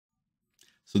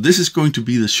So this is going to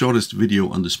be the shortest video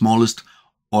on the smallest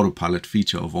autopilot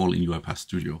feature of all in UiPath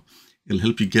Studio. It'll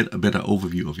help you get a better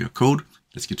overview of your code.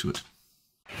 Let's get to it.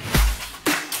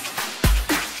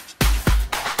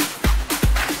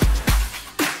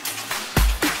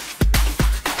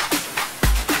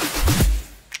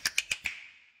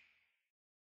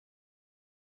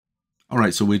 All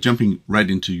right, so we're jumping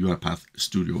right into UiPath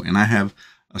Studio, and I have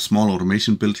a small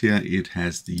automation built here. It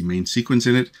has the main sequence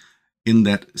in it. In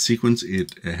that sequence,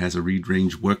 it has a read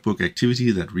range workbook activity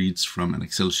that reads from an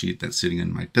Excel sheet that's sitting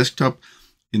in my desktop.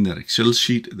 In that Excel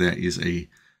sheet, there is in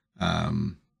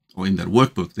that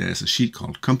workbook, there's a sheet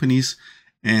called companies.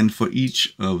 And for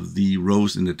each of the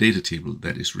rows in the data table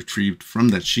that is retrieved from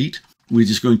that sheet, we're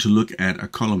just going to look at a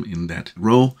column in that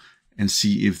row and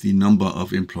see if the number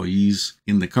of employees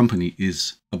in the company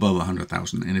is above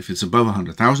 100,000. And if it's above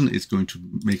 100,000, it's going to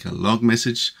make a log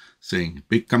message saying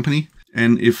big company.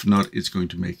 And if not, it's going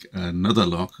to make another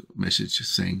log message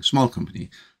saying small company.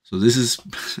 So this is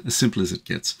as simple as it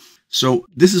gets. So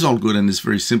this is all good and it's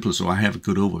very simple. So I have a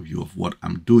good overview of what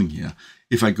I'm doing here.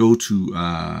 If I go to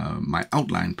my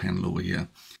outline panel over here,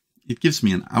 it gives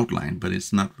me an outline, but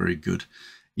it's not very good.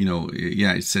 You know,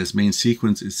 yeah, it says main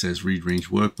sequence, it says read range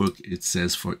workbook, it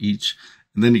says for each,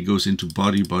 and then it goes into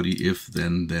body, if,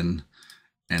 then,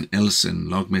 and else, and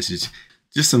log message.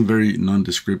 Just some very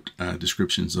nondescript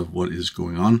descriptions of what is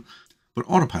going on. But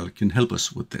Autopilot can help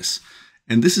us with this.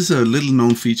 And this is a little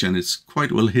known feature and it's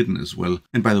quite well hidden as well.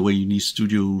 And by the way, you need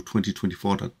Studio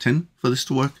 2024.10 for this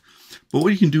to work. But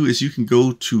what you can do is you can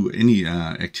go to any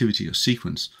activity or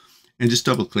sequence and just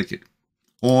double click it.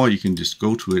 Or you can just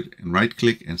go to it and right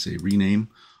click and say rename.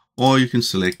 Or you can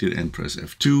select it and press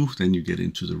F2, then you get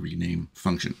into the rename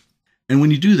function. And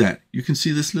when you do that, you can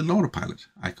see this little autopilot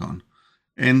icon.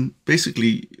 And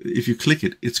basically, if you click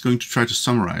it, it's going to try to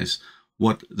summarize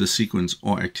what the sequence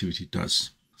or activity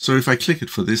does. So if I click it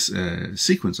for this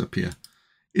sequence up here,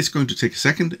 it's going to take a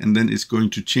second and then it's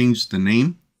going to change the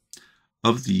name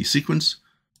of the sequence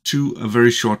to a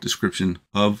very short description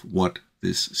of what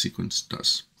this sequence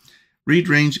does. Read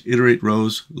range, iterate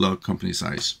rows, log company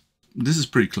size. This is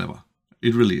pretty clever.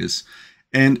 It really is.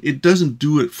 And it doesn't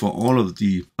do it for all of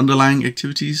the underlying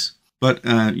activities, but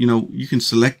you know, you can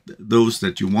select those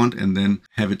that you want and then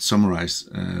have it summarize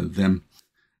them.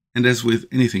 And as with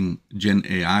anything Gen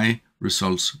AI,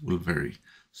 results will vary.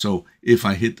 So if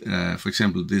I hit, for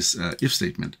example, this if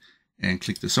statement and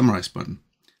click the summarize button,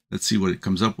 let's see what it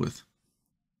comes up with.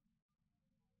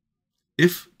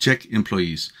 If check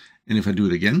employees, and if I do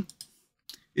it again,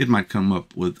 it might come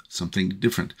up with something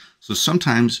different. So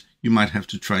sometimes you might have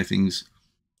to try things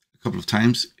a couple of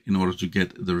times in order to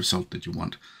get the result that you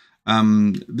want.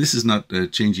 This is not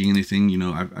changing anything. You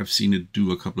know, I've seen it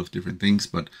do a couple of different things,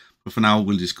 but for now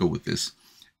we'll just go with this.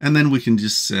 And then we can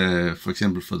just, for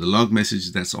example, for the log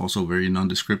message, that's also very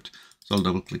nondescript. So I'll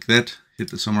double click that,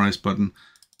 hit the summarize button,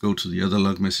 go to the other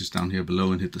log message down here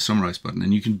below and hit the summarize button.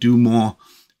 And you can do more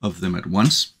of them at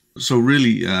once. So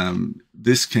really,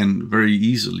 this can very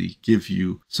easily give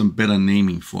you some better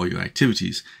naming for your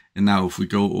activities. And now if we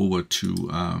go over to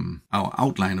our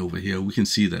outline over here, we can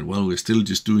see that, well, we're still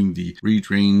just doing the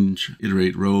read range,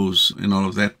 iterate rows and all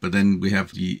of that. But then we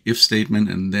have the if statement.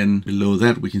 And then below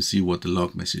that, we can see what the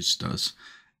log message does.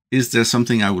 Is there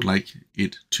something I would like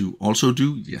it to also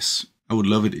do? Yes. I would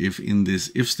love it if in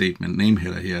this if statement name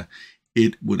header here,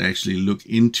 it would actually look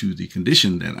into the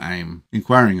condition that I'm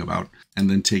inquiring about and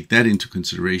then take that into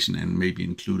consideration and maybe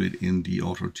include it in the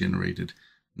auto-generated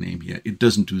name here. It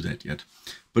doesn't do that yet.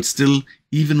 But still,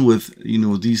 even with, you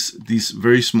know, these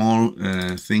very small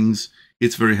things,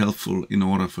 it's very helpful in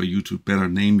order for you to better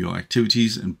name your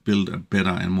activities and build a better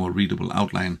and more readable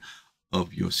outline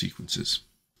of your sequences.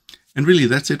 And really,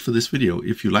 that's it for this video.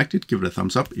 If you liked it, give it a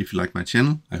thumbs up. If you like my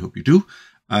channel, I hope you do.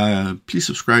 Please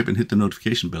subscribe and hit the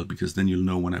notification bell because then you'll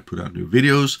know when I put out new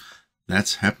videos.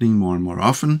 That's happening more and more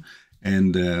often.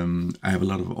 And I have a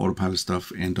lot of autopilot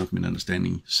stuff and document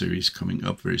understanding series coming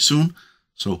up very soon.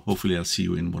 So hopefully I'll see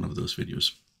you in one of those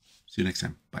videos. See you next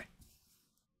time. Bye.